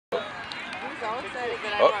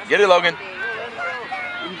Oh, get it, Logan.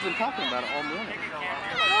 We've been talking about it all morning.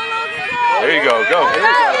 There you go. Go.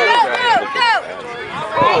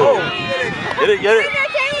 Oh. Get it. Get it. Get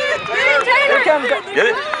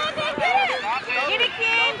it. Get it,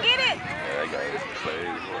 Ken. Get it. Yeah, that guy is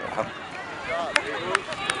crazy.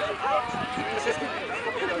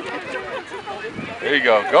 There you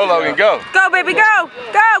go. Go, Logan. Go. Go, baby. Go.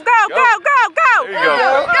 Go, go, go, go, go. There you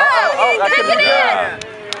go. Get it.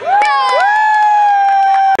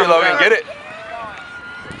 Hey, Logan, get it.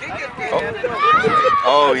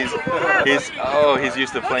 Oh, he's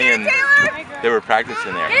used to playing. They were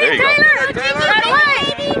practicing there. There you go.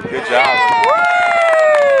 Good job.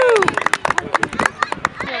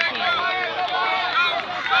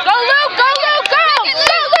 Go, Luke. Go, Luke. Go.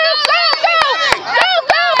 Go, Luke. Go, go. Go,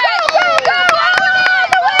 go, go, go, go. All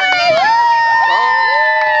the way.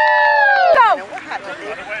 Go.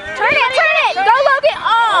 Turn it. Go, Logan.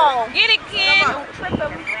 Oh. Get it, Ken.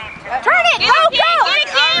 Turn it. Go, go.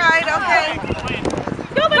 All right, okay.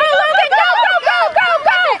 Go, Logan. Go, go, go, go,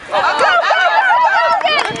 go. Go, go,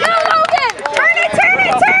 Logan. Go, Logan. Turn it.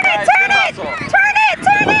 Turn it.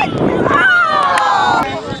 Oh.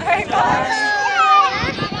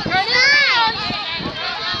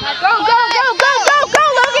 Go,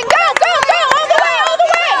 Logan. Go.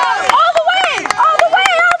 All the way. Oh, get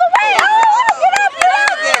up.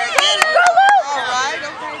 Go, Luke. All right,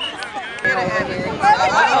 okay.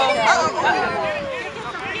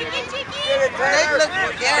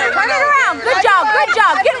 Turn it around. Good job. Get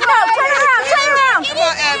it out. Turn it around. Come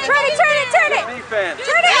on, Evan. Turn it. Defense.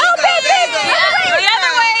 Turn it. Oh, baby. The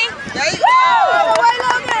other way. There you Woo! go.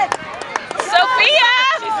 Sophia.